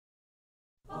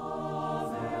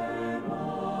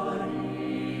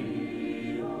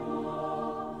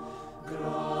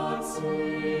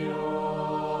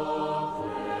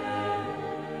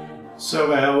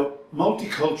So our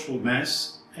multicultural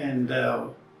Mass and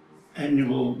our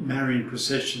annual Marian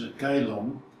procession at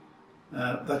Gaylong,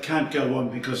 they can't go on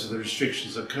because of the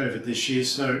restrictions of COVID this year,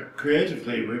 so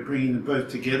creatively we're bringing them both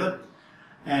together.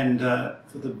 And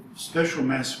for the special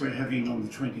Mass we're having on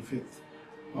the 25th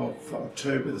of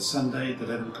October, the Sunday, the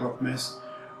 11 o'clock Mass,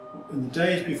 in the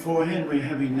days beforehand we're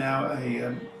having now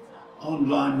a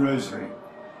online Rosary.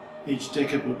 Each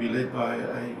decade will be led by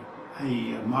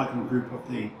a migrant group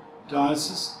of the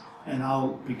diocese, and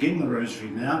I'll begin the Rosary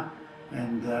now,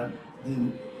 and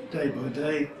then day by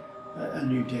day a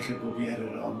new decade will be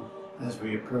added on as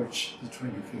we approach the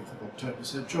 25th of October.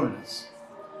 So join us.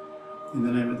 In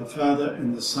the name of the Father,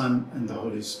 and the Son, and the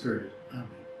Holy Spirit. Amen.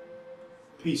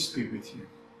 Peace be with you.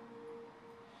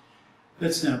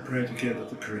 Let's now pray together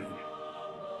the Creed.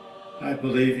 I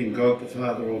believe in God the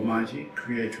Father Almighty,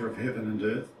 Creator of heaven and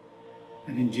earth,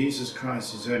 and in Jesus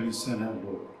Christ, His only Son, our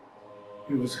Lord,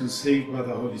 who was conceived by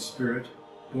the Holy Spirit,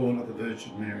 born of the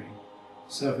Virgin Mary,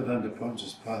 suffered under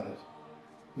Pontius Pilate,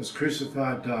 was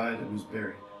crucified, died, and was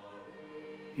buried.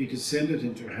 He descended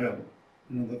into hell,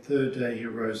 and on the third day he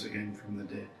rose again from the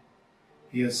dead.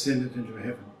 He ascended into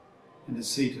heaven, and is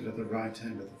seated at the right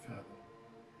hand of the Father.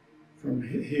 From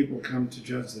here he will come to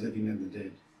judge the living and the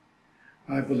dead.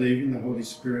 I believe in the Holy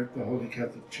Spirit, the Holy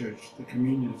Catholic Church, the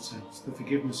communion of saints, the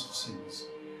forgiveness of sins,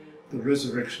 the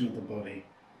resurrection of the body,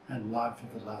 and life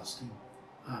everlasting.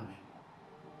 Amen.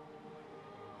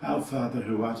 Our Father,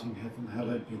 who art in heaven,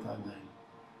 hallowed be thy name.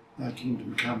 Thy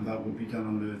kingdom come, thy will be done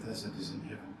on earth as it is in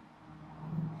heaven.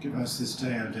 Give us this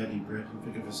day our daily bread, and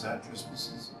forgive us our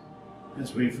trespasses,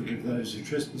 as we forgive those who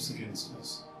trespass against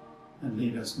us. And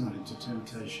lead us not into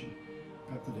temptation,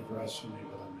 but deliver us from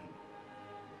evil. Amen.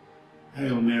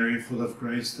 Hail Mary, full of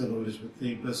grace, the Lord is with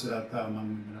thee. Blessed art thou among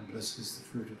women, and blessed is the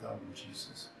fruit of thy womb,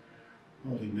 Jesus.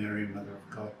 Holy Mary, Mother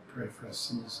of God, pray for us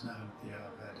sinners now and at the hour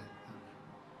of our death.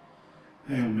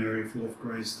 Amen. Hail Mary, full of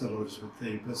grace, the Lord is with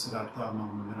thee. Blessed art thou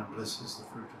among women, and blessed is the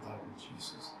fruit of thy womb,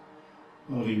 Jesus.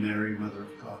 Holy Mary, Mother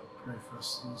of God, pray for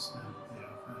us sinners now and at the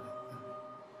hour of our death.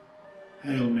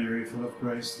 Amen. Hail Mary, full of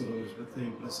grace, the Lord is with thee.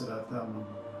 Blessed art thou among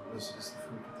women, and blessed is the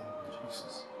fruit of thy womb,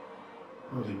 Jesus.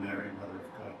 Holy Mary, Mother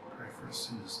of God, pray for us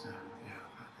sinners now and at the hour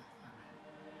of our death.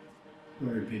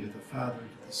 Amen. Glory be to the Father, and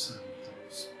to the Son, and to the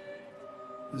Holy Spirit,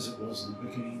 as it was in the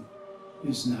beginning,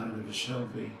 is now, and ever shall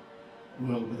be,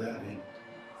 world without end.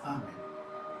 Amen.